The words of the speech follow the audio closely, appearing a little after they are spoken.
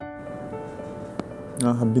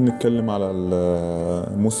حابين نتكلم على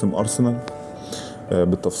موسم أرسنال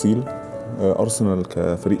بالتفصيل. أرسنال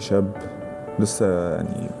كفريق شاب لسه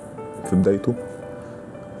يعني في بدايته.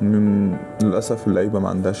 للأسف اللعيبة ما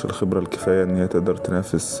عندهاش الخبرة الكفاية ان هي تقدر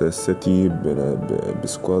تنافس السيتي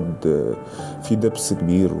بسكواد فيه دبس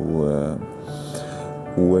كبير،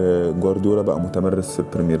 وجوارديولا بقى متمرس في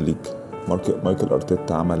البريمير ليج. مايكل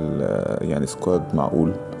أرتيتا عمل يعني سكواد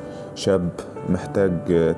معقول شاب محتاج